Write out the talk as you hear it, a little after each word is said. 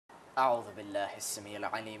أعوذ بالله السميع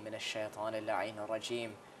العليم من الشيطان اللعين الرجيم.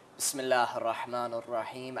 Bismillah ar-Rahman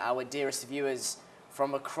ar-Rahim. Our dearest viewers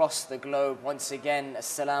from across the globe, once again,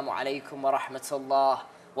 Assalamu alaikum wa rahmatullah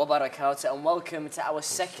wa barakatuh, and welcome to our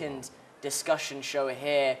second discussion show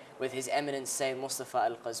here with His Eminence Sayid Moustafa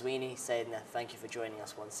Al Qazwini. Sayyidina, thank you for joining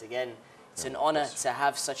us once again. It's an honor to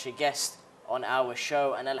have such a guest on our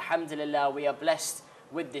show, and alhamdulillah, we are blessed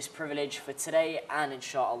with this privilege for today and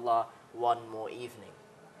inshallah one more evening.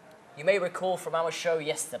 You may recall from our show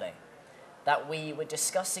yesterday that we were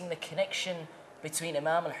discussing the connection between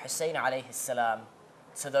Imam Hussein alayhi salam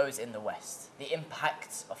to those in the West, the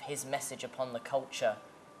impact of his message upon the culture,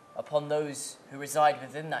 upon those who reside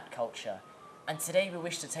within that culture. And today we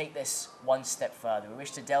wish to take this one step further. We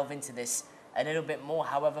wish to delve into this a little bit more,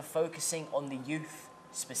 however, focusing on the youth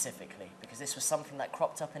specifically, because this was something that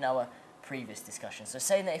cropped up in our previous discussion. So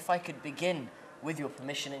saying that, if I could begin with your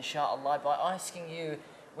permission, inshallah, by asking you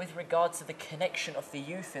with regard to the connection of the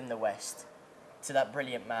youth in the West to that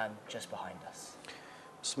brilliant man just behind us.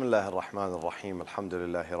 Bismillah ar-Rahman ar-Rahim.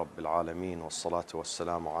 Alhamdulillahi Rabbil Alameen. Wassalatu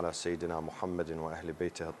wassalamu ala Sayyidina Muhammadin wa ahli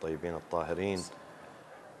baytihi at-tayyibin at-tahirin.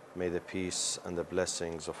 May the peace and the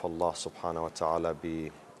blessings of Allah subhanahu wa ta'ala be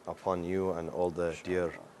upon you and all the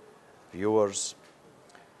dear viewers.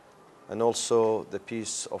 And also the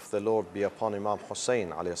peace of the Lord be upon Imam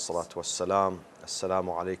Hussein alayhi salatu wassalam.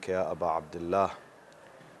 Assalamu alayka ya Aba Abdullah.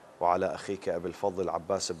 وعلى أخيك أبي الفضل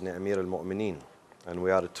عباس بن أمير المؤمنين. And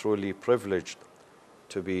we are truly privileged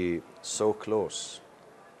to be so close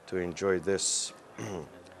to enjoy this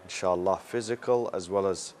inshallah physical as well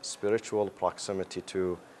as spiritual proximity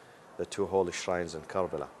to the two holy shrines in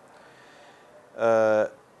Karbala.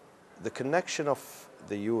 The connection of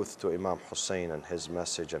the youth to Imam Hussein and his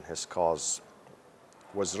message and his cause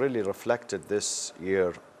was really reflected this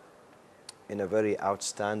year in a very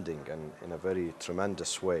outstanding and in a very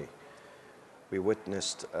tremendous way. We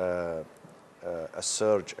witnessed a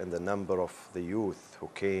surge in the number of the youth who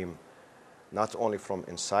came not only from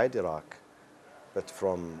inside Iraq, but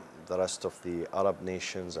from the rest of the Arab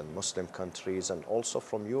nations and Muslim countries, and also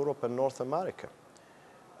from Europe and North America.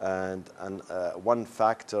 And one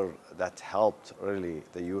factor that helped really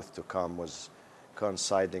the youth to come was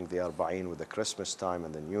coinciding the Arba'een with the Christmas time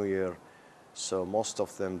and the New Year. So most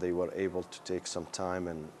of them, they were able to take some time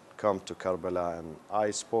and come to Karbala, and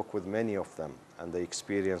I spoke with many of them, and they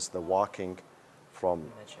experienced the walking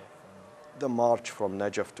from the march from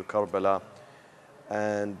Najaf to Karbala,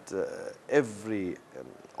 and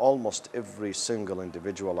almost every single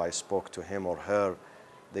individual I spoke to, him or her,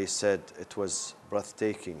 they said it was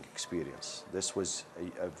breathtaking experience. This was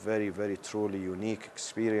a very, very truly unique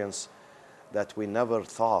experience that we never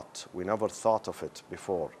thought of it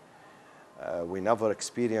before. We never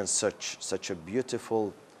experienced such a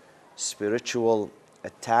beautiful spiritual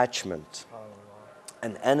attachment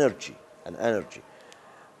and energy.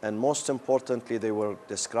 And most importantly, they were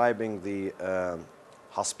describing the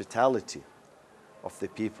hospitality of the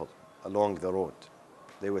people along the road.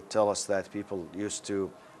 They would tell us that people used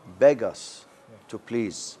to beg us to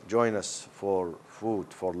please join us for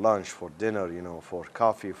food, for lunch, for dinner, for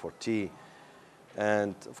coffee, for tea.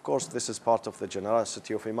 And of course, this is part of the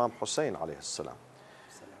generosity of Imam Hussein alayhi salam.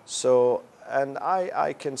 So, and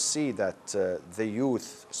I can see that the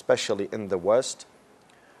youth, especially in the West,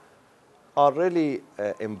 are really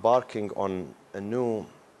embarking on a new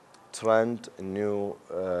trend, a new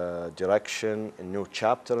direction, a new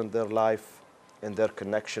chapter in their life, in their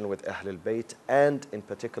connection with Ahlul Bayt, and in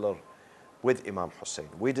particular with Imam Hussein.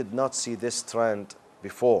 We did not see this trend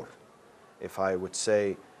before. If I would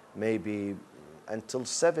say maybe until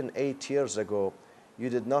 7-8 years ago, you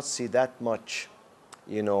did not see that much,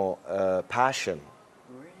 passion.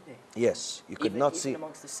 Really? Yes, you could not see. Even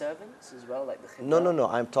amongst the servants as well, like the khidmah? No.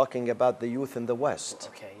 I'm talking about the youth in the West.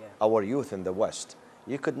 Okay, yeah. Our youth in the West.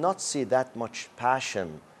 You could not see that much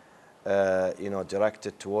passion,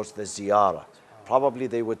 directed towards the ziyarah. Probably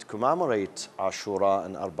they would commemorate Ashura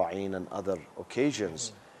and Arba'een and other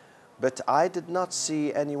occasions. But I did not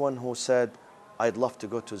see anyone who said, I'd love to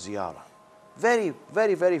go to ziyarah. Very,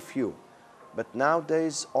 very, very few. But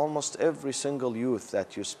nowadays, almost every single youth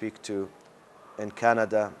that you speak to in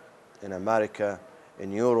Canada, in America,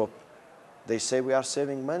 in Europe, they say we are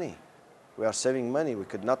saving money. We are saving money. We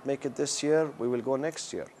could not make it this year. We will go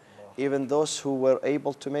next year. Even those who were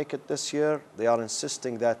able to make it this year, they are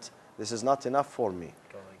insisting that this is not enough for me.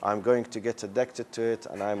 I'm going to get addicted to it,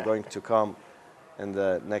 and I'm going to come in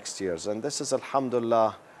the next years. And this is,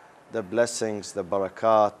 alhamdulillah, the blessings, the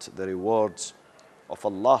barakat, the rewards of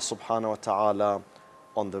Allah subhanahu wa ta'ala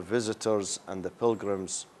on the visitors and the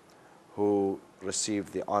pilgrims who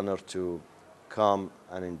receive the honor to come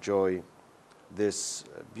and enjoy this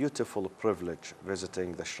beautiful privilege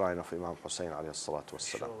visiting the shrine of Imam Hussein alayhi salatu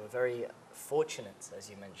wassalam. Sure, we're very fortunate, as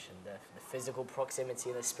you mentioned, the physical proximity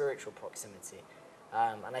and the spiritual proximity.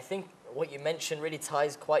 And I think what you mentioned really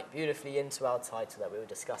ties quite beautifully into our title that we were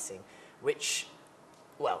discussing, which,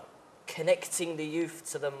 well, connecting the youth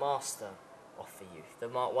to the master of the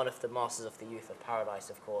youth, one of the masters of the youth of paradise,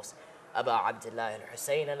 of course, Abu Abdullah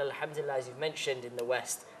al-Hussein. And alhamdulillah, as you've mentioned, in the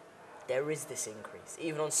West, there is this increase.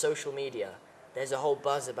 Even on social media, there's a whole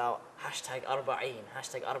buzz about hashtag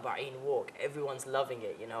Arba'een walk. Everyone's loving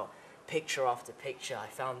it, you know, picture after picture. I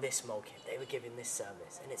found this mawqif, they were giving this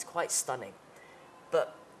service, and it's quite stunning.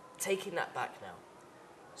 But taking that back now,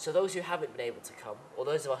 so those who haven't been able to come, or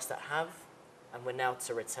those of us that have, and we're now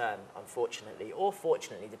to return, unfortunately, or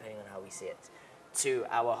fortunately, depending on how we see it, to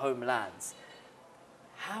our homelands,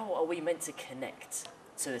 how are we meant to connect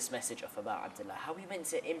to this message of Abu Abdullah? How are we meant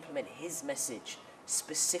to implement his message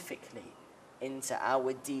specifically into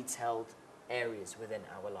our detailed areas within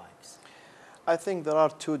our lives? I think there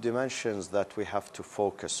are two dimensions that we have to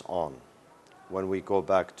focus on when we go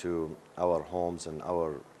back to our homes and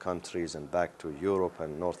our countries and back to Europe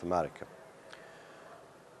and North America.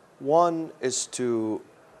 One is to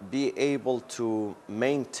be able to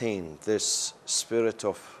maintain this spirit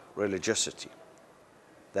of religiosity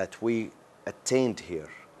that we attained here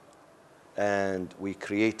and we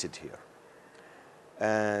created here.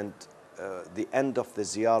 And the end of the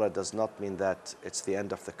ziyarah does not mean that it's the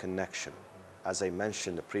end of the connection. As I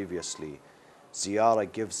mentioned previously,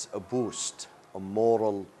 ziyarah gives a boost, a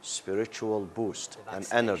moral, spiritual boost and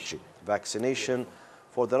energy, vaccination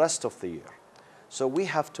for the rest of the year. So we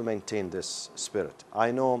have to maintain this spirit.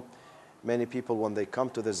 I know many people, when they come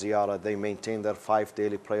to the ziyarah, they maintain their 5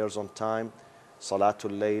 daily prayers on time,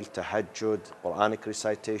 Salatul Layl, Tahajjud, Quranic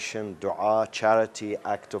recitation, dua, charity,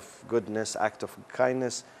 act of goodness, act of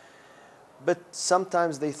kindness. But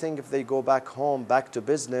sometimes they think if they go back home, back to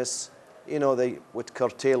business, you know, they would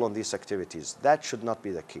curtail on these activities. That should not be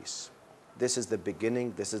the case. This is the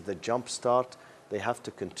beginning, this is the jump start. They have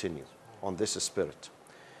to continue on this spirit.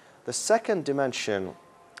 The second dimension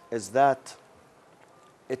is that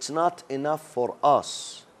it's not enough for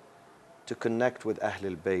us to connect with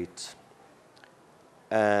Ahlul Bayt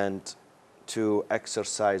and to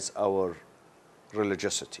exercise our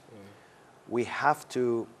religiosity. We have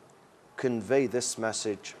to convey this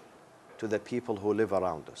message to the people who live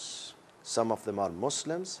around us. Some of them are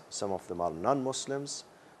Muslims, some of them are non-Muslims,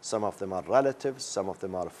 some of them are relatives, some of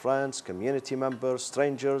them are friends, community members,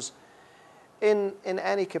 strangers. In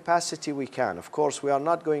any capacity we can. Of course, we are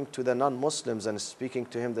not going to the non-Muslims and speaking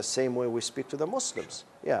to him the same way we speak to the Muslims.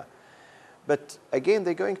 Yeah. But again,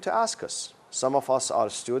 they're going to ask us. Some of us are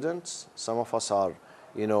students, some of us are,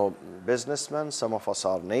 you know, businessmen, some of us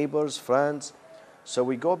are neighbors, friends. So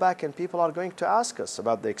we go back and people are going to ask us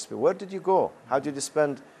about the experience. Where did you go? How did you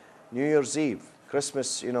spend New Year's Eve,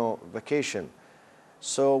 Christmas, you know, vacation?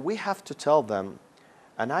 So we have to tell them,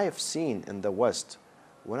 and I have seen in the West,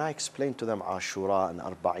 when I explain to them Ashura and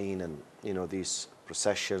Arba'een and, you know, these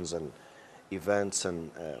processions and events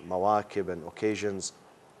and mawakib and occasions,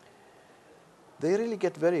 they really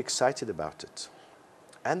get very excited about it.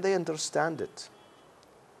 And they understand it.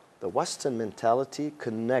 The Western mentality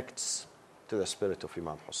connects to the spirit of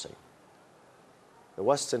Imam Hussein. The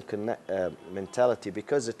Western mentality,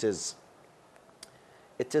 because it is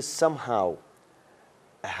somehow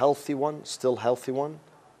a healthy one, still healthy one,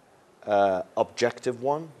 objective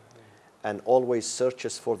one, and always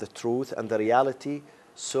searches for the truth and the reality,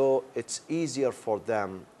 so it's easier for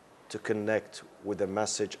them to connect with the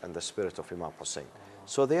message and the spirit of Imam Hussein.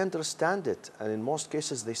 So they understand it, and in most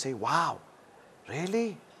cases they say, wow,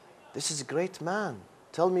 really? This is a great man.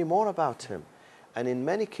 Tell me more about him. And in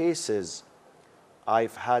many cases,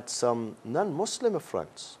 I've had some non-Muslim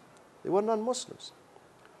friends. They were non-Muslims.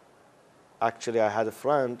 Actually, I had a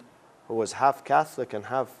friend who was half Catholic and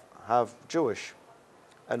half Jewish.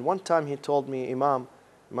 And one time he told me, Imam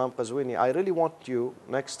Qazwini, I really want you,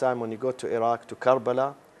 next time when you go to Iraq, to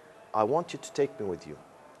Karbala, I want you to take me with you.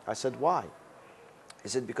 I said, why? He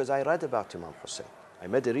said, because I read about Imam Hussein. I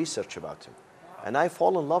made a research about him. And I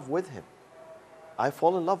fall in love with him. I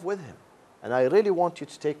fall in love with him. And I really want you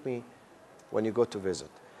to take me when you go to visit.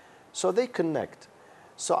 So they connect.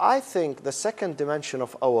 So I think the second dimension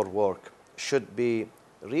of our work should be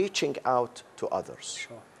reaching out to others.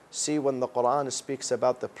 Sure. See, when the Quran speaks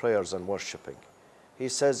about the prayers and worshipping, he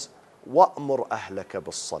says, وَأْمُرْ أَهْلَكَ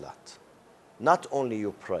بِالصَّلَاةِ. Not only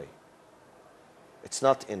you pray. It's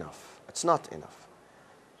not enough. It's not enough.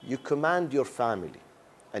 You command your family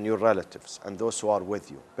and your relatives and those who are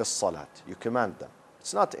with you, bis-salat. You command them.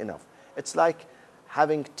 It's not enough. It's like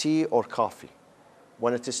having tea or coffee.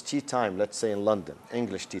 When it is tea time, let's say in London,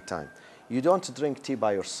 English tea time, you don't drink tea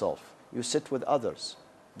by yourself. You sit with others.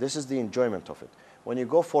 This is the enjoyment of it. When you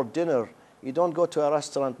go for dinner, you don't go to a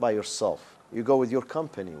restaurant by yourself. You go with your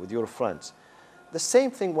company, with your friends. The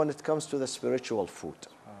same thing when it comes to the spiritual food.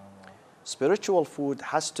 Spiritual food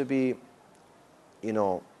has to be, you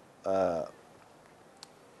know,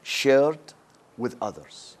 shared with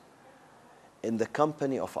others, in the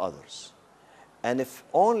company of others. And if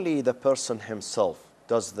only the person himself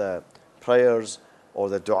does the prayers or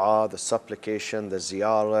the dua, the supplication, the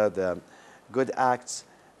ziyarah, the good acts,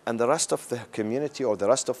 and the rest of the community or the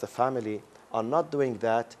rest of the family are not doing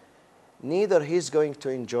that, neither he's going to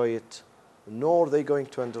enjoy it, nor they going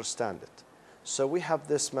to understand it. So we have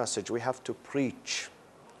this message. We have to preach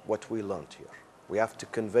what we learned here. We have to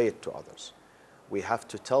convey it to others. We have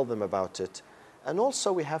to tell them about it. And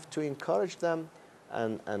also we have to encourage them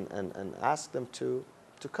and ask them to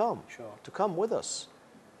come, to come with us.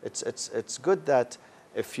 It's good that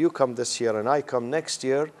if you come this year and I come next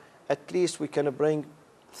year, at least we can bring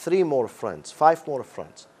 3 more friends, 5 more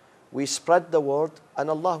friends. We spread the word and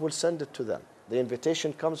Allah will send it to them. The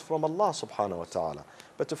invitation comes from Allah subhanahu wa ta'ala.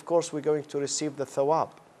 But of course we're going to receive the thawab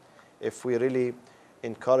if we really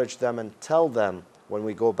encourage them and tell them when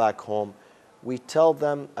we go back home, we tell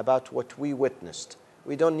them about what we witnessed.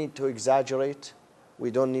 We don't need to exaggerate. We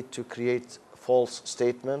don't need to create false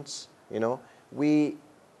statements. You know, we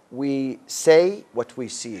say what we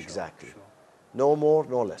see exactly. No more,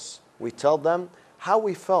 no less. We tell them how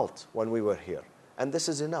we felt when we were here. And this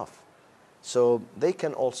is enough. So they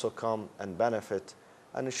can also come and benefit.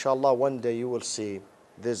 And inshallah, one day you will see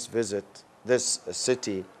this visit, this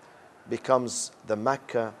city becomes the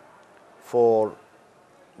Mecca for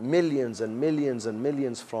millions and millions and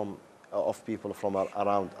millions of people from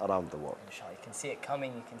around the world. Inshallah, you can see it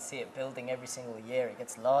coming, you can see it building every single year. It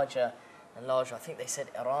gets larger and larger. I think they said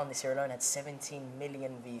Iran this year alone had 17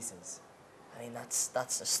 million visas. I mean,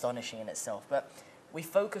 that's astonishing in itself. But we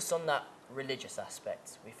focus on that religious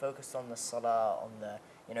aspect. We focus on the salah, on the,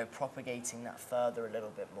 you know, propagating that further a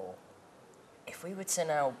little bit more. If we were to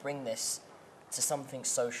now bring this to something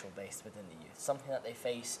social based within the youth, something that they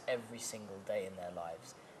face every single day in their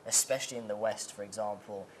lives, especially in the West, for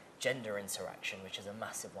example, gender interaction, which is a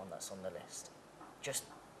massive one that's on the list. Just,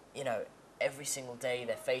 you know, every single day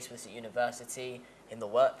they're faced with at university, in the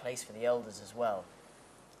workplace for the elders as well.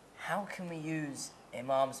 How can we use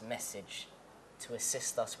Imam's message to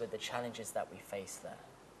assist us with the challenges that we face there?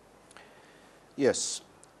 Yes,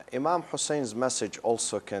 Imam Hussein's message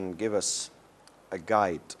also can give us a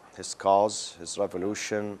guide. His cause, his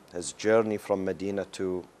revolution, his journey from Medina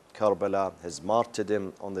to Karbala, his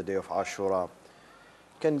martyrdom on the day of Ashura,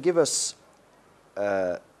 can give us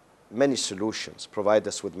many solutions, provide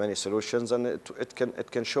us with many solutions, and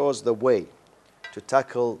it can show us the way to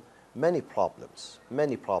tackle many problems,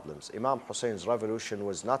 many problems. Imam Hussein's revolution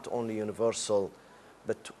was not only universal,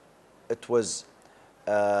 but it was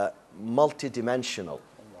multidimensional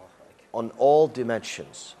on all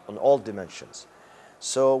dimensions,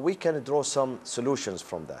 So we can draw some solutions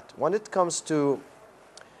from that. When it comes to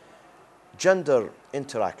gender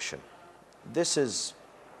interaction, this is,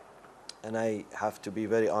 and I have to be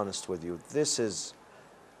very honest with you, this is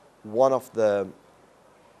one of the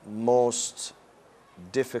most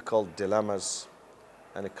difficult dilemmas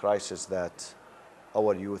and a crisis that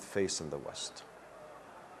our youth face in the West,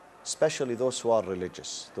 especially those who are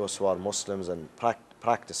religious, those who are Muslims and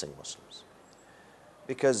practicing Muslims.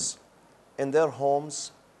 Because in their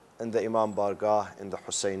homes, in the Imam Bargah, in the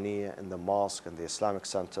Husseiniya, in the mosque, in the Islamic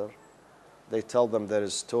center, they tell them there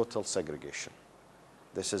is total segregation.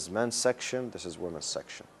 This is men's section, this is women's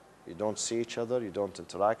section. You don't see each other, you don't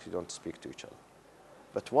interact, you don't speak to each other.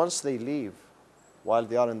 But once they leave, while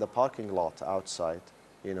they are in the parking lot outside,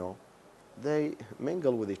 you know, they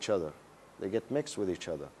mingle with each other. They get mixed with each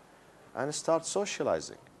other and start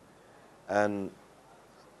socializing. And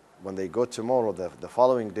when they go tomorrow, the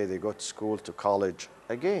following day, they go to school, to college,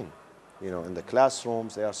 again, you know, in the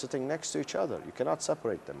classrooms, they are sitting next to each other. You cannot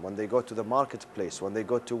separate them. When they go to the marketplace, when they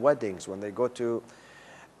go to weddings, when they go to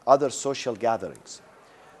other social gatherings.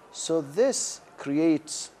 So this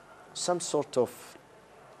creates some sort of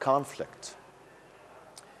conflict.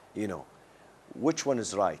 You know, which one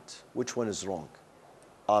is right? Which one is wrong?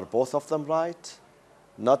 Are both of them right?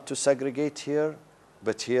 Not to segregate here,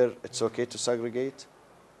 but here it's okay to segregate?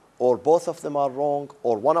 Or both of them are wrong,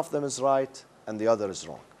 or one of them is right and the other is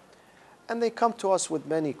wrong? And they come to us with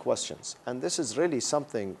many questions. And this is really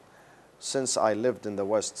something, since I lived in the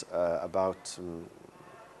West about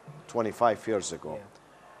 25 years ago,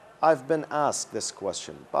 I've been asked this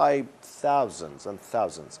question by thousands and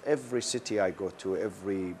thousands. Every city I go to,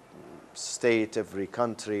 every state, every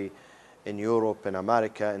country in Europe, in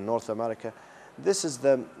America, in North America, this is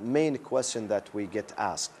the main question that we get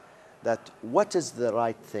asked, that what is the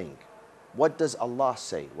right thing? What does Allah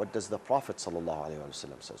say? What does the Prophet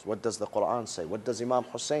ﷺ says? What does the Quran say? What does Imam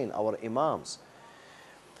Hussein, our Imams?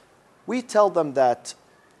 We tell them that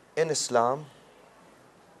in Islam,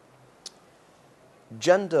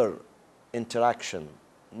 gender interaction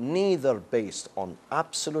neither based on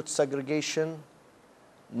absolute segregation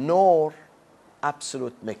nor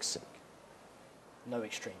absolute mixing. No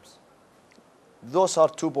extremes. Those are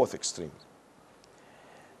both extremes.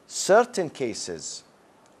 Certain cases,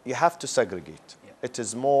 you have to segregate. Yeah. It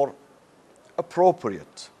is more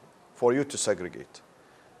appropriate for you to segregate.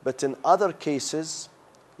 But in other cases,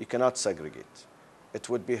 you cannot segregate. It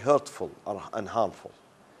would be hurtful and harmful.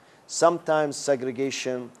 Sometimes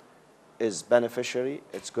segregation is beneficiary.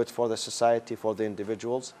 It's good for the society, for the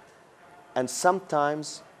individuals. And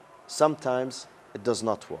sometimes it does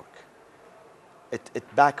not work. It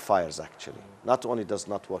backfires, actually. Not only does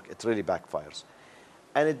not work, it really backfires.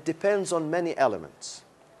 And it depends on many elements.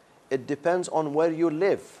 It depends on where you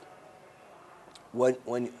live. Where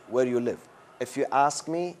you live. If you ask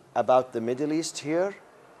me about the Middle East here,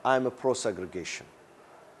 I'm a pro-segregation.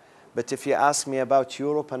 But if you ask me about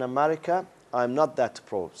Europe and America, I'm not that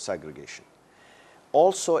pro-segregation.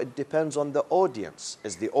 Also, it depends on the audience.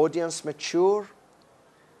 Is the audience mature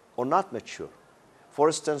or not mature? For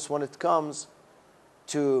instance, when it comes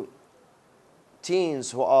to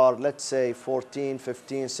teens who are, let's say, 14,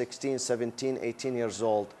 15, 16, 17, 18 years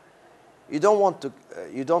old, you don't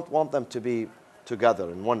want them to be together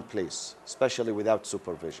in one place, especially without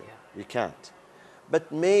supervision. Yeah. You can't. But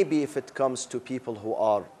maybe if it comes to people who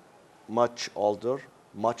are much older,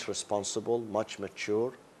 much responsible, much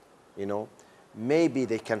mature, maybe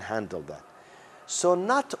they can handle that. So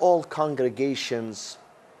not all congregations,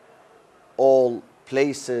 all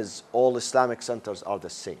places, all Islamic centers are the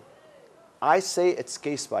same. I say it's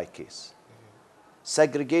case by case.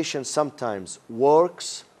 Segregation sometimes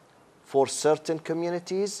works for certain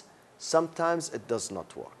communities, sometimes it does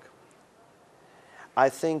not work. I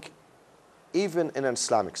think even in an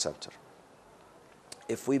Islamic center,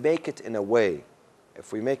 if we make it in a way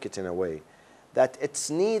that it's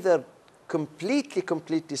neither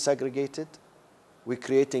completely segregated, we're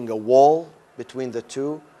creating a wall between the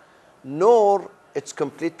two, nor it's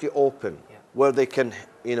completely open, yeah, where they can,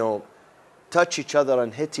 touch each other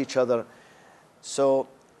and hit each other. So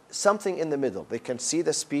something in the middle. They can see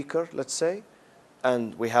the speaker, let's say,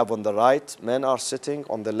 and we have on the right, men are sitting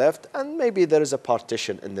on the left, and maybe there is a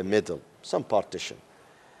partition in the middle, some partition.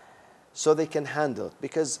 So they can handle it.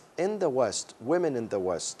 Because in the West, women in the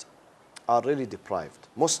West are really deprived.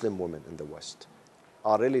 Muslim women in the West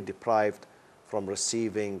are really deprived from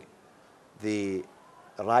receiving the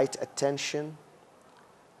right attention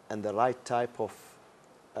and the right type of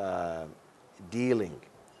dealing,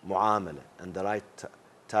 mu'amala, and the right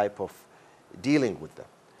type of dealing with them.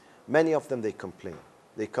 Many of them, they complain.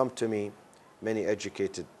 They come to me, many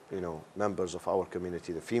educated, members of our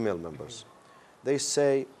community, the female members. They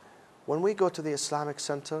say, when we go to the Islamic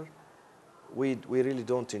center, we really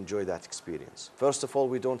don't enjoy that experience. First of all,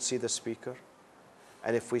 we don't see the speaker.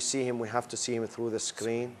 And if we see him, we have to see him through the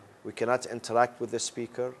screen. We cannot interact with the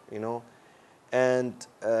speaker, And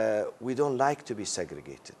we don't like to be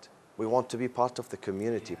segregated. We want to be part of the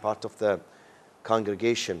community, part of the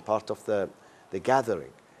congregation, part of the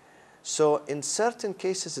gathering. So in certain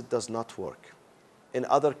cases, it does not work. In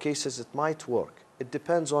other cases, it might work. It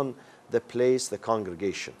depends on the place, the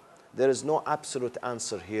congregation. There is no absolute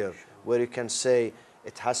answer here where you can say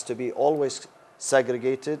it has to be always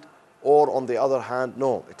segregated, or on the other hand,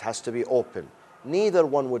 no, it has to be open. Neither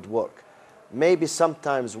one would work. Maybe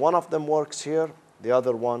sometimes one of them works here, the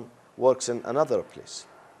other one works in another place.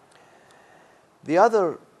 The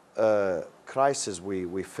other crisis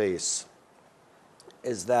we face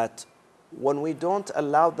is that when we don't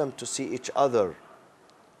allow them to see each other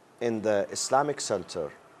in the Islamic center,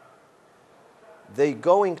 they're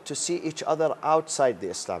going to see each other outside the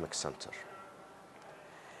Islamic center.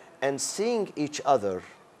 And seeing each other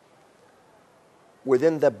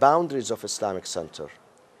within the boundaries of Islamic center,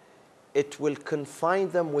 it will confine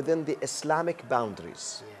them within the Islamic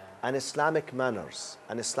boundaries, and Islamic manners,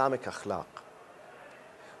 and Islamic akhlaq.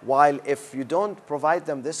 While if you don't provide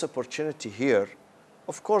them this opportunity here,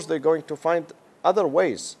 of course they're going to find other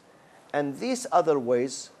ways. And these other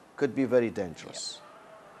ways could be very dangerous.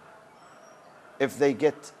 If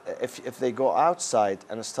they go outside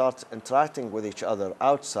and start interacting with each other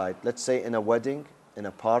outside, let's say in a wedding, in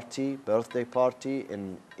a party, birthday party,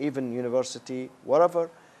 in even university, whatever,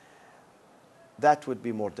 that would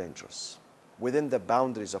be more dangerous. Within the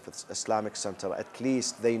boundaries of its Islamic Center, at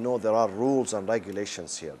least they know there are rules and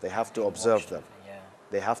regulations here. They have to observe them.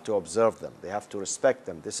 They have to observe them. They have to respect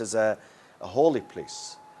them. This is a holy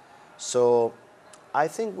place. So I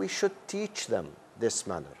think we should teach them this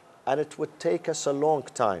manner. And it would take us a long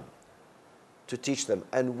time to teach them.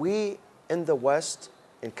 And we in the West,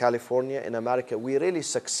 in California, in America, we really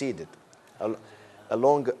succeeded over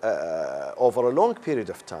a long period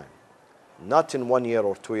of time. Not in 1 year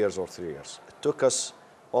or 2 years or 3 years. It took us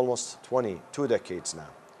almost 2 decades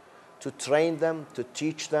now to train them, to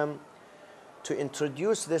teach them, to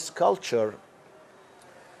introduce this culture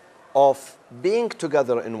of being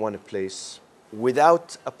together in one place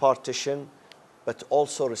without a partition, but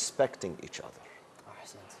also respecting each other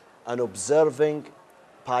and observing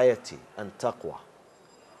piety and taqwa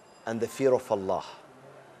and the fear of Allah.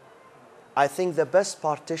 I think the best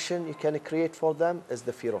partition you can create for them is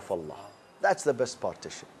the fear of Allah. That's the best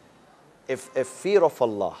partition. If fear of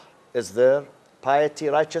Allah is there, piety,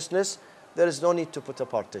 righteousness, there is no need to put a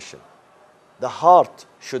partition. The heart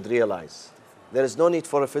should realize there is no need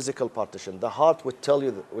for a physical partition. The heart would tell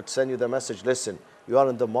you, would send you the message, listen, you are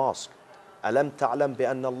in the mosque. أَلَمْ تَعْلَمْ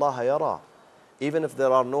بِأَنَّ اللَّهَ يَرَى. Even if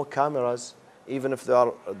there are no cameras, even if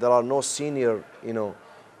there are no senior,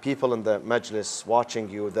 people in the majlis watching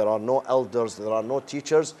you, there are no elders, there are no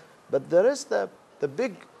teachers, but there is the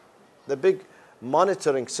big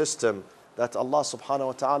monitoring system that Allah subhanahu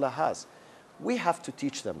wa ta'ala has. We have to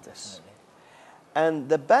teach them this. And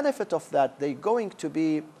the benefit of that, they're going to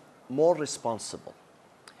be more responsible.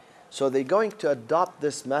 So they're going to adopt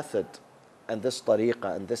this method and this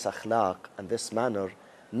tariqah and this akhlaq and this manner,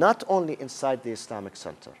 not only inside the Islamic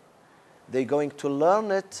Center. They're going to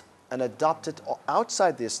learn it and adopt it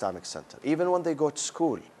outside the Islamic Center. Even when they go to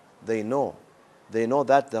school, they know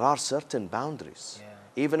that there are certain boundaries.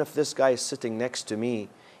 Yeah. Even if this guy is sitting next to me,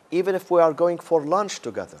 even if we are going for lunch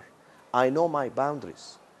together, I know my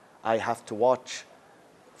boundaries. I have to watch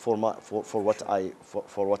for what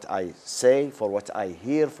I say, for what I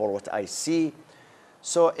hear, for what I see.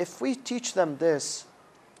 So if we teach them this,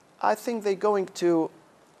 I think they're going to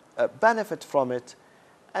benefit from it,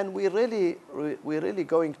 and we're really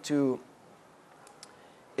going to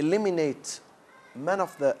eliminate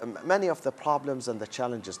many of the problems and the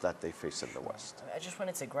challenges that they face in the West. I just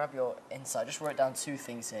wanted to grab your insight. I just wrote down 2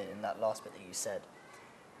 things here in that last bit that you said.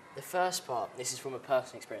 The first part, this is from a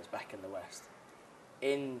personal experience back in the West.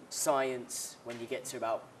 In science, when you get to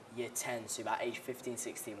about year 10, so about age 15,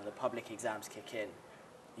 16, when the public exams kick in,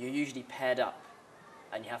 you're usually paired up.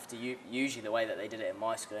 And you have to, usually the way that they did it in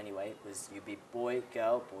my school anyway, was you'd be boy,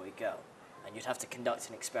 girl, and you'd have to conduct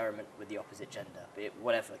an experiment with the opposite gender, be it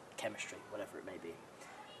whatever, chemistry, whatever it may be.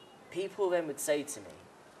 People then would say to me,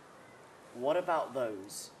 what about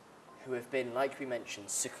those who have been, like we mentioned,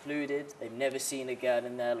 secluded, they've never seen a girl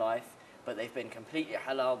in their life, but they've been completely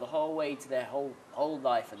halal the whole way to their whole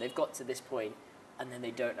life, and they've got to this point, and then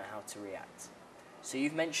they don't know how to react. So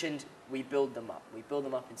you've mentioned we build them up. We build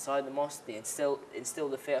them up inside the mosque, they instill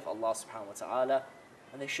the fear of Allah subhanahu wa ta'ala,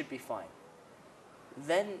 and they should be fine.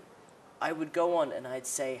 Then I would go on and I'd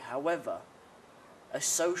say, however, a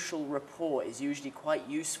social rapport is usually quite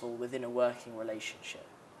useful within a working relationship.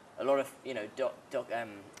 A lot of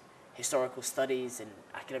historical studies and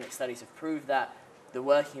academic studies have proved that the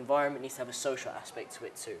working environment needs to have a social aspect to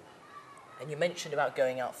it too. And you mentioned about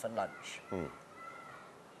going out for lunch.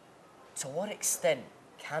 To what extent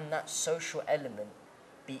can that social element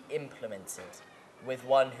be implemented with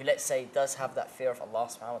one who, let's say, does have that fear of Allah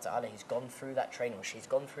subhanahu wa ta'ala, he's gone through that training, or she's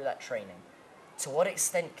gone through that training? To what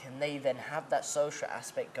extent can they then have that social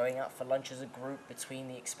aspect going out for lunch as a group between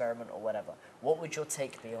the experiment or whatever? What would your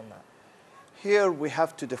take be on that? Here we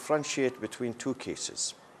have to differentiate between 2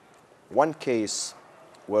 cases. One case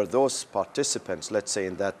where those participants, let's say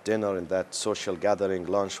in that dinner, in that social gathering,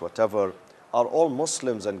 lunch, whatever, are all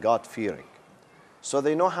Muslims and God-fearing. So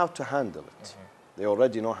they know how to handle it. They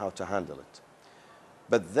already know how to handle it.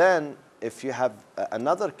 But then if you have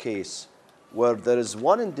another case where there is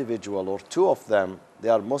one individual or 2 of them, they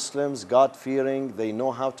are Muslims, God-fearing, they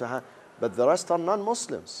know how to handle, but the rest are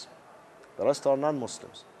non-Muslims. The rest are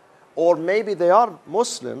non-Muslims. Or maybe they are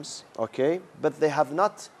Muslims, okay, but they have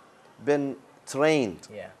not been trained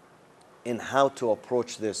in how to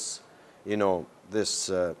approach this,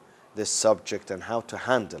 this subject and how to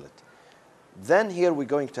handle it. Then here we're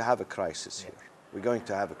going to have a crisis here. We're going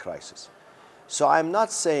to have a crisis. So I'm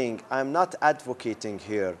not advocating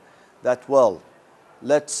here that, well,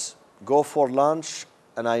 let's go for lunch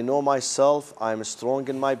and I know myself, I'm strong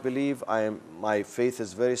in my belief, my faith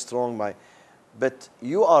is very strong, but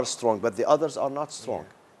you are strong, but the others are not strong.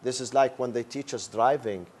 Yeah. This is like when they teach us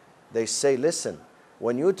driving, they say, listen,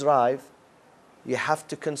 when you drive, you have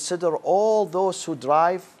to consider all those who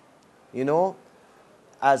drive, you know,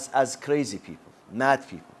 as crazy people, mad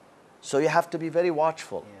people. So you have to be very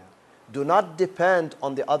watchful. Yeah. Do not depend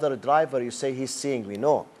on the other driver. You say he's seeing me.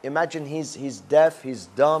 No. Imagine he's deaf, he's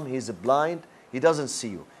dumb, he's blind. He doesn't see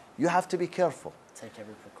you. You have to be careful. Take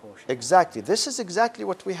every precaution. Exactly. This is exactly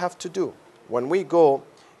what we have to do. When we go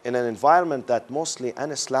in an environment that mostly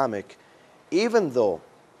un-Islamic, even though,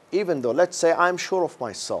 let's say I'm sure of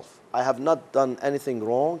myself, I have not done anything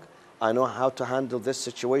wrong, I know how to handle this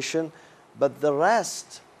situation, but the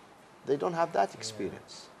rest, they don't have that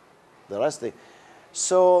experience. The rest,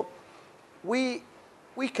 so we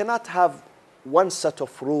cannot have one set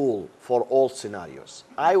of rule for all scenarios.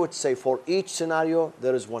 I would say for each scenario,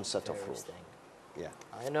 there is one set of rules. Yeah.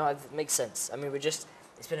 I know, it makes sense. I mean,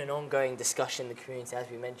 it's been an ongoing discussion in the community, as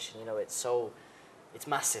we mentioned, you know, it's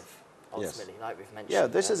massive, ultimately, like we've mentioned. Yeah,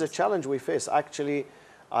 this is a challenge we face. Actually,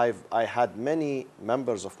 I had many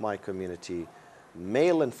members of my community,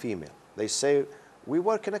 male and female. They say, we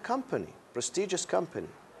work in a company, prestigious company,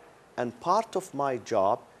 and part of my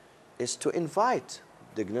job is to invite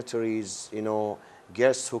dignitaries, you know,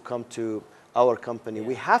 guests who come to our company.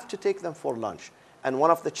 We have to take them for lunch. And one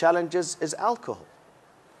of the challenges is alcohol.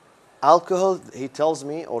 Alcohol, he tells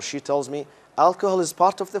me, or she tells me, alcohol is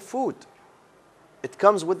part of the food. It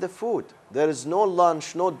comes with the food. There is no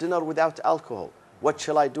lunch, no dinner without alcohol. What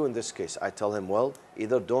shall I do in this case? I tell him, well,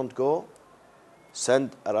 either don't go,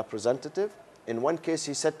 send a representative. In one case,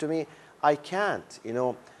 he said to me, I can't, you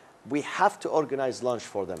know, we have to organize lunch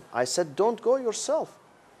for them. I said, don't go yourself.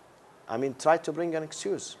 I mean, try to bring an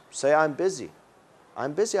excuse. Say, I'm busy.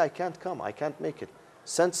 I'm busy, I can't come, I can't make it.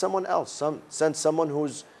 Send someone else. Send someone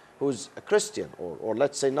who's a Christian or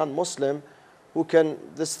let's say non-Muslim who can,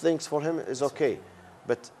 this things for him is okay.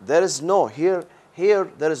 But there is no, here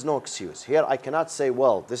there is no excuse. Here I cannot say,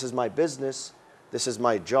 well, this is my business, this is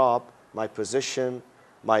my job, my position,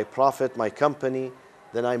 my profit, my company,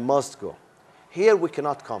 then I must go. Here we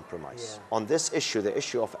cannot compromise. On this issue, the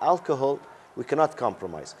issue of alcohol, we cannot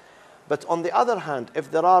compromise. But on the other hand, if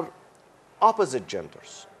there are opposite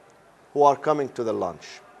genders who are coming to the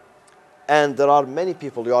lunch, and there are many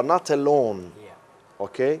people, you are not alone,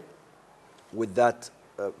 okay, with that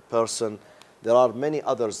person. There are many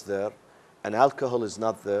others there, and alcohol is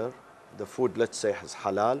not there. The food, let's say, is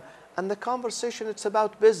halal. And the conversation, it's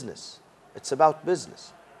about business. It's about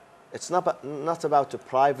business. It's not about a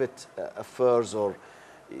private affairs or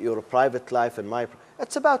your private life and my.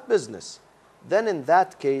 It's about business. Then in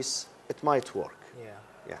that case, it might work.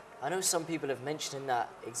 Yeah. I know some people have mentioned in that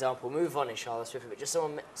example, move on inshallah swiftly, but just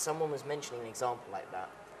someone was mentioning an example like that,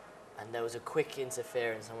 and there was a quick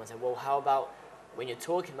interference. Someone said, well, how about when you're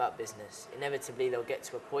talking about business, inevitably they'll get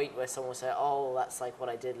to a point where someone will say, oh, that's like what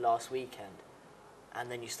I did last weekend.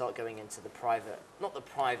 And then you start going into the private, not the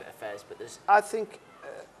private affairs, but there's... I think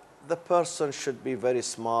the person should be very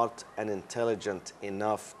smart and intelligent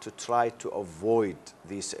enough to try to avoid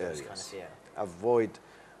these areas. Kind of, avoid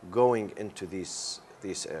going into these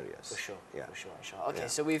areas. For sure, yeah. for sure, inshallah. Okay,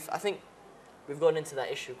 so I think we've gone into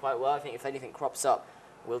that issue quite well. I think if anything crops up,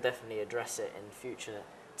 we'll definitely address it in future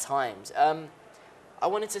times. I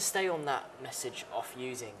wanted to stay on that message of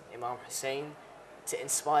using Imam Hussein to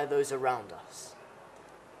inspire those around us.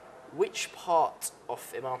 Which part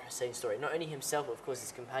of Imam Hussein's story, not only himself, but of course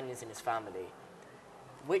his companions and his family,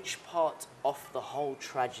 which part of the whole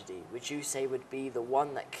tragedy would you say would be the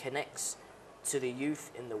one that connects to the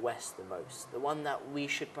youth in the West the most? The one that we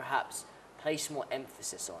should perhaps place more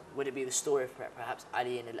emphasis on? Would it be the story of perhaps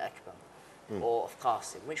Ali and Al-Akbar or of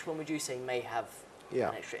Qasim? Which one would you say may have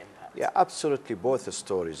an extra impact? Yeah, absolutely both the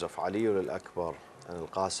stories of Ali al-Akbar and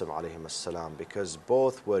Al-Qasim alayhim as-salam, because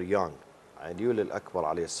both were young. Ali al-Akbar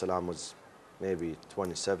alayhi as-salam was maybe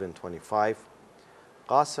 27, 25.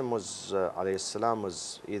 Qasim was, alayhi as-salam,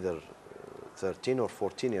 was either 13 or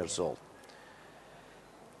 14 years old.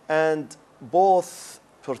 And both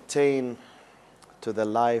pertain to the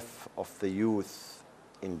life of the youth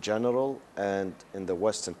in general and in the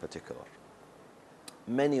West in particular.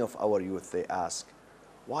 Many of our youth, they ask,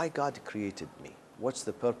 why God created me? What's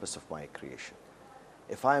the purpose of my creation?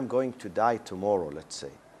 If I am going to die tomorrow, let's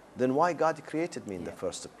say, then why God created me in the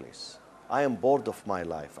first place? I am bored of my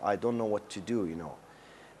life. I don't know what to do, you know.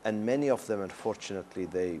 And many of them, unfortunately,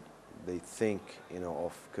 they think, you know,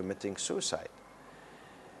 of committing suicide.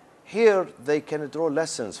 Here, they can draw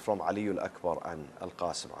lessons from Ali al-Akbar and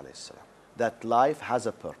Al-Qasim alayhi salam, that life has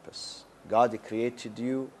a purpose. God created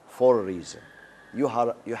you for a reason. You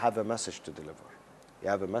have a message to deliver. You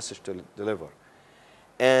have a message to deliver.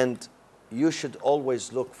 And you should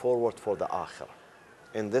always look forward for the akhirah.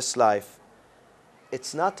 In this life,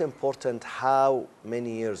 it's not important how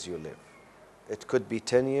many years you live. It could be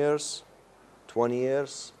 10 years, 20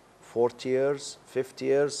 years, 40 years, 50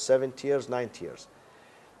 years, 70 years, 90 years.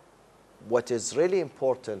 What is really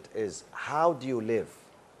important is how do you live?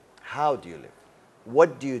 How do you live?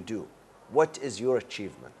 What do you do? What is your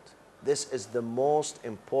achievement? This is the most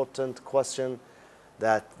important question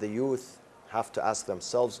that the youth have to ask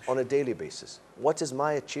themselves on a daily basis. What is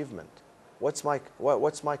my achievement? What's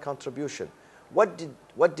my contribution? What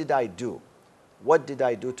did I do? What did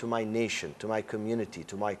I do to my nation, to my community,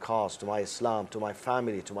 to my cause, to my Islam, to my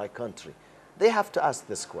family, to my country? They have to ask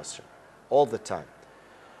this question all the time.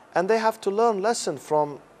 And they have to learn lesson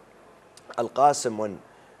from Al-Qasim when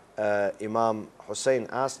Imam Hussein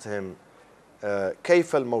asked him,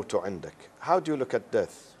 كيف الموت عندك? How do you look at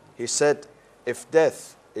death? He said, if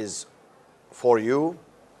death is for you,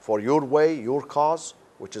 for your way, your cause,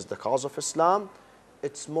 which is the cause of Islam,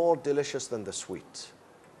 it's more delicious than the sweet.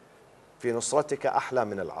 في نصرتك أحلى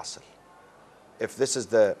من العسل. If this is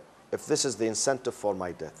the incentive for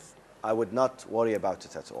my death, I would not worry about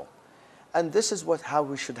it at all. And this is how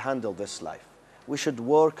we should handle this life. We should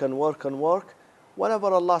work and work and work. Whenever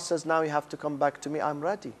Allah says, now you have to come back to me, I'm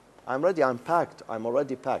ready. I'm ready, I'm packed. I'm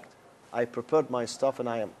already packed. I prepared my stuff and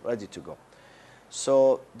I am ready to go.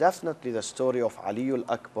 So definitely the story of Ali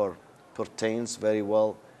al-Akbar pertains very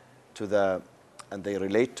well to and they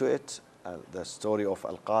relate to it, the story of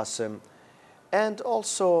Al-Qasim, and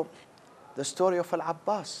also the story of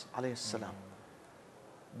Al-Abbas alayhi salam.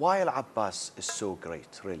 Why Al-Abbas is so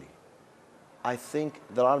great, really? I think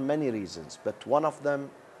there are many reasons, but one of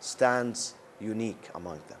them stands unique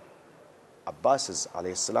among them. Abbas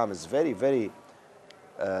alayhi salam is very, very,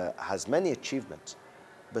 has many achievements.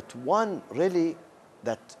 But one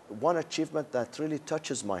achievement that really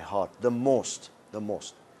touches my heart the most,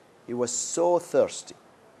 he was so thirsty.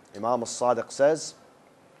 Imam Sadiq says,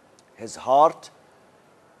 his heart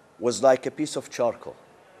was like a piece of charcoal,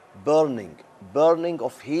 burning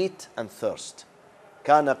of heat and thirst.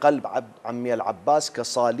 كان قلب عمي العباس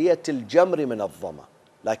كصالية الجمر من الظما,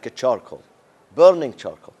 like a charcoal, burning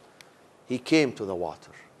charcoal. He came to the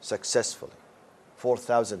water successfully.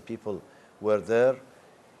 4,000 people were there.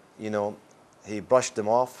 You know, he brushed them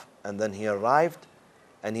off, and then he arrived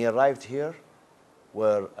here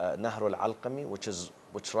where Nahr al-Alqami,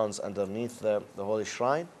 which runs underneath the holy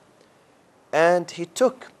shrine. And he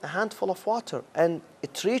took a handful of water, and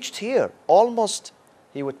it reached here. Almost,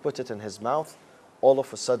 he would put it in his mouth. All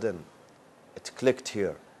of a sudden, it clicked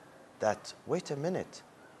here that, wait a minute,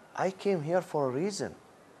 I came here for a reason.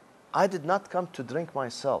 I did not come to drink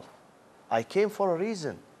myself. I came for a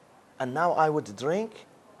reason. And now I would drink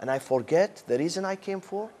and I forget the reason I came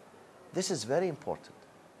for? This is very important.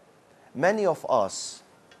 Many of us,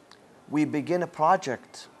 we begin a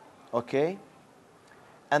project, okay?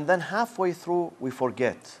 And then halfway through, we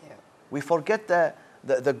forget. Yeah. We forget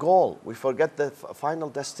the goal. We forget the final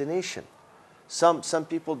destination. Some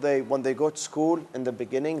people, when they go to school in the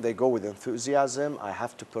beginning, they go with enthusiasm. I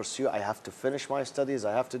have to pursue, I have to finish my studies,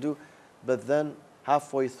 I have to do. But then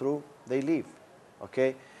halfway through, they leave,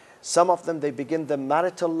 okay? Some of them, they begin the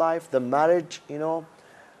marital life, the marriage, you know,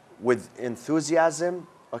 with enthusiasm,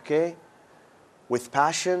 okay? With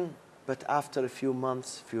passion. But after a few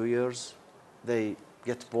months, few years, they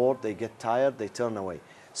get bored, they get tired, they turn away.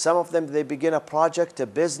 Some of them, they begin a project, a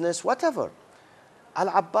business, whatever.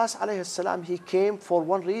 Al-Abbas alayhi salam, he came for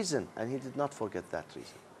one reason, and he did not forget that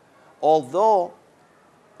reason. Although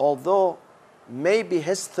maybe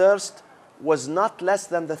his thirst was not less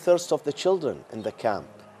than the thirst of the children in the camp.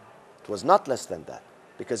 It was not less than that,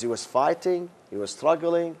 because he was fighting, he was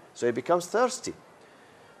struggling, so he becomes thirsty.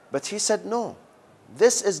 But he said, no,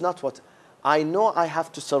 this is not what, I know I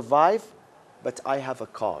have to survive, but I have a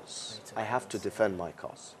cause. I have to defend my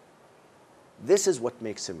cause. This is what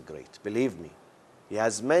makes him great, believe me. He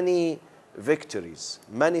has many victories,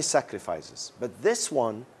 many sacrifices. But this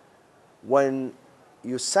one, when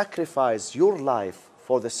you sacrifice your life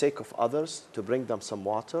for the sake of others to bring them some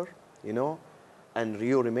water, you know, and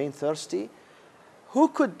you remain thirsty, who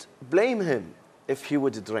could blame him if he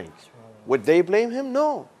would drink? Would they blame him?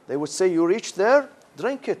 No. They would say, you reach there,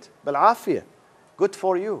 drink it. Bil-afiyah. Good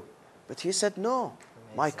for you. But he said, no.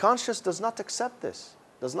 My conscience does not accept this.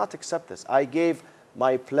 Does not accept this. I gave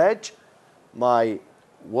my pledge, my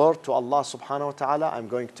word to Allah subhanahu wa ta'ala. I'm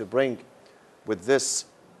going to bring with this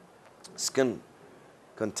skin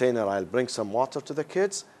container, I'll bring some water to the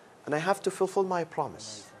kids, and I have to fulfill my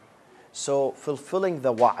promise. So fulfilling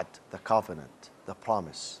the wa'd, the covenant, the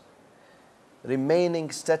promise,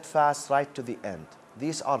 remaining steadfast right to the end.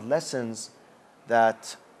 These are lessons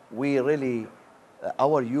that we really,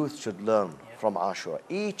 our youth should learn from Ashura.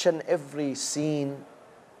 Each and every scene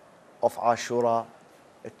of Ashura,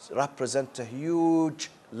 it represents a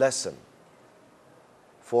huge lesson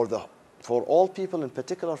for all people, in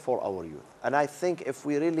particular for our youth. And I think if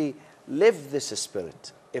we really live this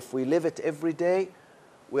spirit, if we live it every day,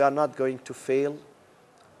 we are not going to fail,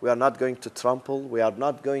 we are not going to trample, we are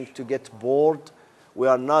not going to get bored,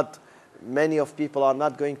 many of people are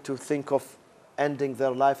not going to think of ending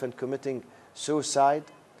their life and committing suicide,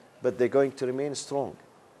 but they're going to remain strong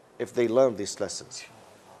if they learn these lessons.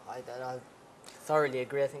 I thoroughly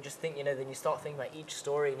agree. I think then you start thinking about each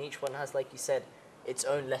story, and each one has, like you said, its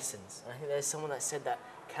own lessons. And I think there's someone that said that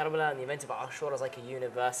Karbala and the event of Ashura is like a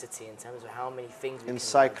university in terms of how many things we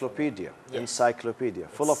Encyclopedia, can learn from it. encyclopedia,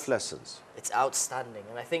 full of lessons. It's outstanding.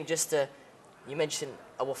 And I think you mentioned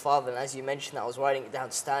our father, and as you mentioned that, I was writing it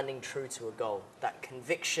down, standing true to a goal. That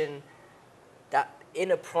conviction, that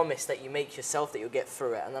inner promise that you make yourself that you'll get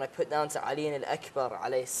through it. And then I put down to Ali al-Akbar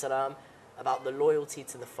alayhi salam about the loyalty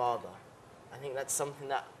to the father. I think that's something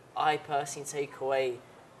that I personally take away,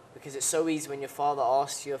 because it's so easy when your father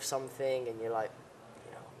asks you of something and you're like,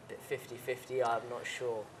 a bit 50-50, I'm not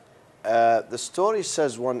sure. The story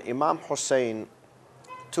says when Imam Hussein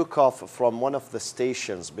took off from one of the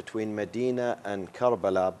stations between Medina and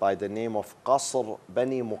Karbala by the name of Qasr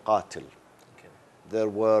Bani Muqatil. Okay. There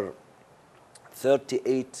were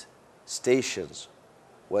 38 stations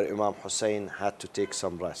where Imam Hussein had to take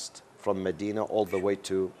some rest from Medina all the way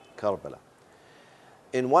to Karbala.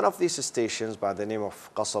 In one of these stations by the name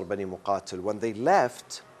of Qasr Bani Muqatil, when they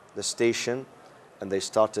left the station and they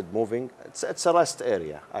started moving, it's a rest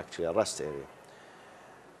area, actually, a rest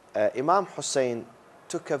area. Imam Hussein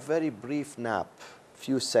took a very brief nap,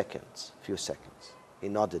 few seconds. He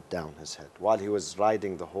nodded down his head while he was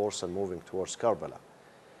riding the horse and moving towards Karbala.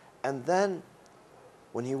 And then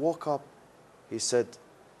when he woke up, he said,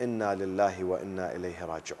 Inna lillahi wa inna ilayhi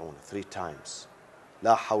raji'un, 3 times.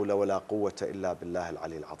 La hawla wa la quwwata illa billah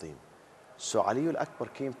al-ali al-azim. So Ali al-Akbar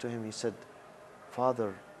came to him, he said,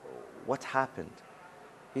 Father, what happened?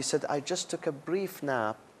 He said, I just took a brief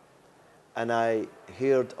nap and I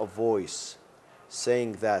heard a voice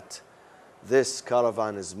saying that this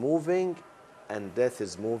caravan is moving and death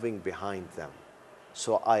is moving behind them.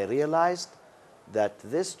 So I realized that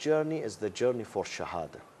this journey is the journey for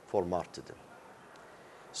shahada, for martyrdom.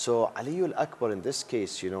 So Ali al-Akbar in this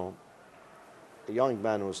case, a young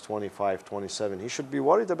man who's 25, 27, he should be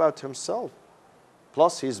worried about himself.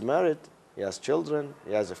 Plus he's married, he has children,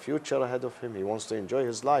 he has a future ahead of him, he wants to enjoy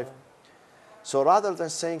his life. So rather than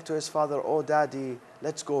saying to his father, oh daddy,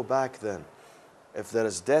 let's go back then. If there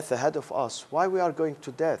is death ahead of us, why we are going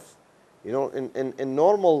to death? In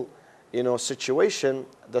normal, situation,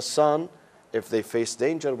 the son, if they face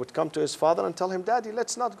danger, would come to his father and tell him, Daddy,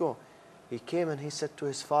 let's not go. He came and he said to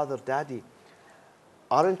his father, Daddy,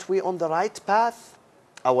 aren't we on the right path?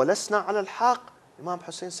 أَوَلَسْنَا عَلَى الْحَقِّ? Imam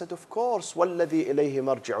Hussein said, of course, وَالَّذِي إِلَيْهِ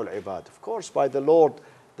مَرْجِعُ الْعِبَادِ. Of course, by the Lord,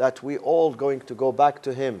 that we all going to go back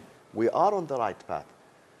to him. We are on the right path.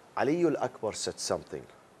 Ali al-Akbar said something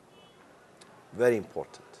very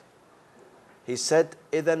important. He said,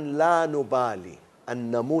 إِذَنْ لَا نُبَالِي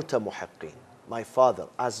أَن نَمُوتَ مُحِقِّينَ. My father,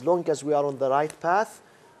 as long as we are on the right path,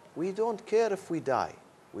 we don't care if we die.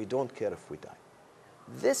 We don't care if we die.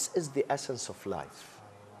 This is the essence of life.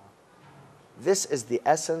 This is the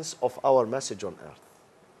essence of our message on earth.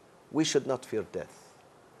 We should not fear death.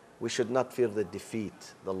 We should not fear the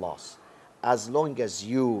defeat, the loss, as long as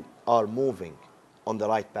you are moving on the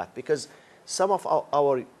right path. Because some of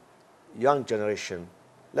our young generation,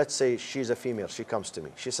 let's say she's a female, she comes to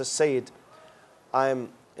me. She says, Sayid, I'm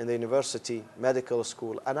in the university, medical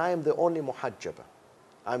school, and I am the only muhajjaba.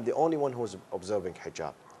 I'm the only one who's observing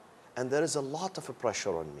hijab. And there is a lot of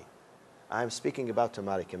pressure on me. I'm speaking about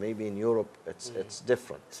America. Maybe in Europe it's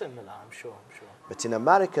different. Similar, I'm sure. But in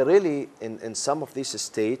America, really, in some of these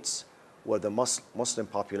states where the Muslim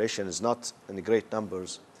population is not in great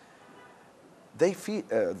numbers, they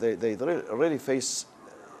really face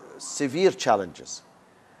severe challenges.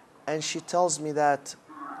 And she tells me that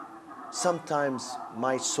sometimes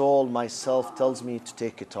my soul, myself, tells me to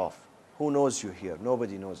take it off. Who knows you here?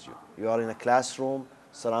 Nobody knows you. You are in a classroom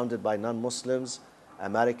surrounded by non-Muslims,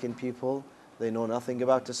 American people. They know nothing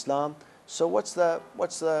about Islam. So what's the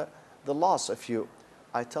loss of you?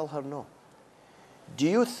 I tell her no. Do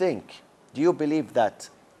you believe that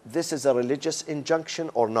this is a religious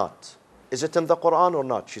injunction or not? Is it in the Quran or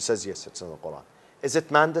not? She says yes, it's in the Quran. Is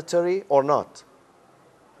it mandatory or not?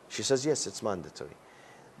 She says, yes, it's mandatory.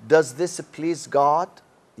 Does this please God?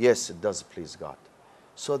 Yes, it does please God.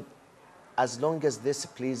 So as long as this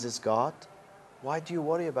pleases God, why do you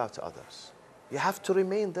worry about others? You have to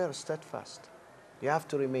remain there steadfast. You have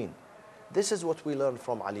to remain. This is what we learn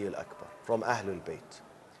from Ali al-Akbar, from Ahlul Bayt.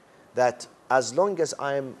 That as long as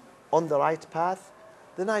I am on the right path,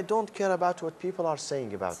 then I don't care about what people are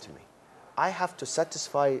saying about me. I have to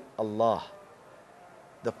satisfy Allah.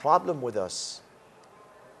 The problem with us,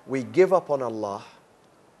 we give up on Allah,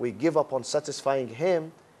 we give up on satisfying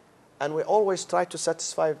Him, and we always try to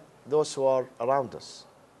satisfy those who are around us.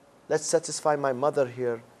 Let's satisfy my mother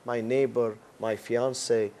here, my neighbor, my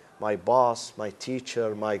fiance, my boss, my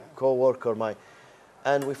teacher, my co-worker,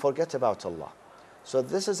 and we forget about Allah. So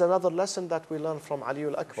this is another lesson that we learn from Ali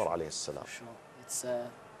al-Akbar alayhi salam. Sure. It's,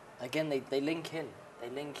 again, they link in. They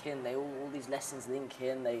link in. All these lessons link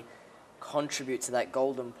in. They contribute to that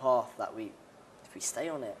golden path that if we stay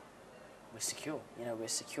on it, we're secure. You know, we're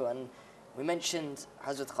secure. And we mentioned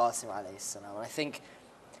Hazrat Qasim alayhi salam. And I think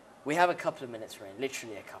we have a couple of minutes, Rain,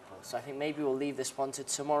 literally a couple. So I think maybe we'll leave this one to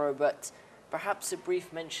tomorrow, but perhaps a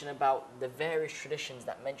brief mention about the various traditions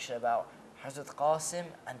that mention about Hazrat Qasim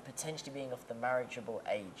and potentially being of the marriageable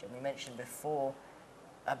age. And we mentioned before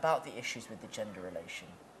about the issues with the gender relation.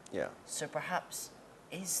 Yeah. So perhaps,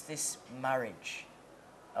 is this marriage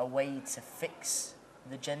a way to fix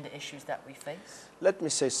the gender issues that we face? Let me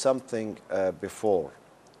say something before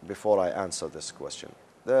I answer this question.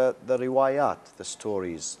 The riwayat, the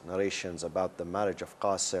stories, narrations about the marriage of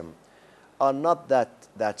Qasim are not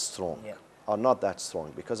that strong. Yeah. Are not that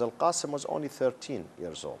strong, because Al-Qasim was only 13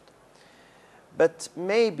 years old. But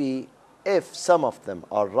maybe if some of them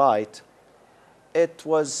are right, it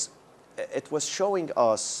was showing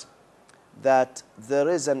us that there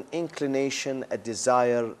is an inclination, a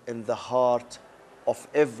desire in the heart of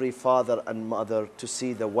every father and mother to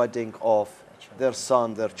see the wedding of their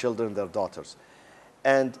son, their children, their daughters.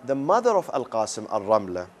 And the mother of Al-Qasim,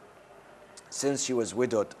 Al-Ramla, since she was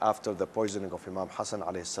widowed after the poisoning of Imam Hassan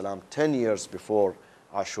alayhi salam, 10 years before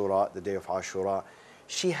Ashura, the day of Ashura,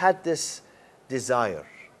 she had this desire.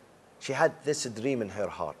 She had this dream in her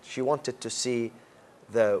heart. She wanted to see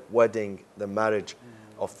the wedding, the marriage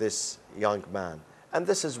of this young man. And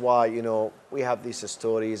this is why, you know, we have these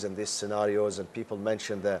stories and these scenarios, and people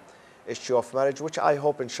mention the issue of marriage, which I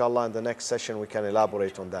hope, inshallah, in the next session we can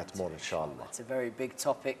elaborate on that more, inshallah. It's a very big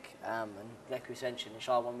topic, and like we mentioned,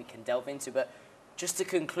 inshallah, one we can delve into. But just to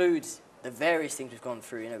conclude the various things we've gone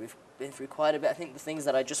through, you know, we've been through quite a bit. I think the things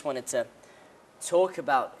that I just wanted to talk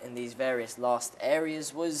about in these various last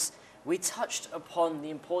areas was we touched upon the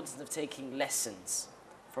importance of taking lessons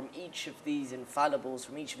from each of these infallibles,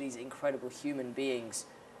 from each of these incredible human beings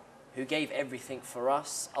who gave everything for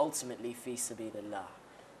us, ultimately fi sabilillah.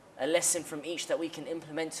 A lesson from each that we can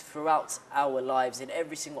implement throughout our lives in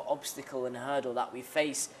every single obstacle and hurdle that we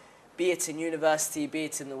face, be it in university, be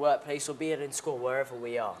it in the workplace, or be it in school, wherever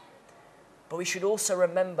we are. But we should also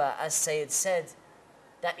remember, as Sayid said,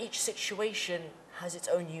 that each situation has its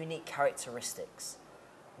own unique characteristics.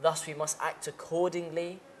 Thus, we must act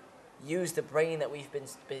accordingly, use the brain that we've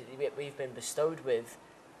been bestowed with,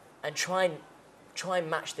 and try and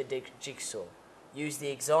match the jigsaw. Use the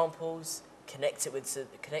examples, connect it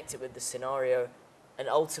with the scenario, and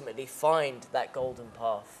ultimately find that golden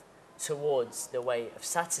path towards the way of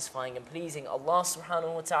satisfying and pleasing Allah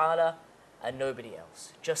subhanahu wa ta'ala and nobody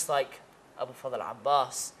else. Just like Abu Fadl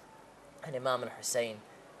Abbas and Imam Hussein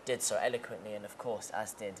did so eloquently, and of course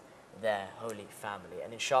as did their holy family.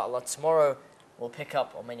 And inshallah tomorrow we'll pick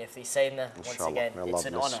up on many of these Sayyidina. Once again, it's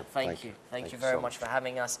an honor. Thank you. Thank you very much for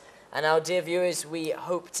having us. And our dear viewers, we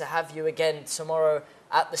hope to have you again tomorrow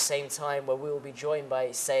at the same time, where we will be joined by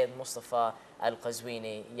Sayid Moustafa Al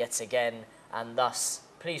Qazwini yet again. And thus,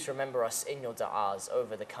 please remember us in your du'as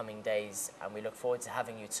over the coming days, and we look forward to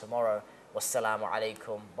having you tomorrow. Wassalamu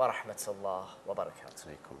alaikum wa rahmatullah wa barakatuh.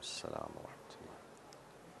 Alaikum assalam wa rahmatullah.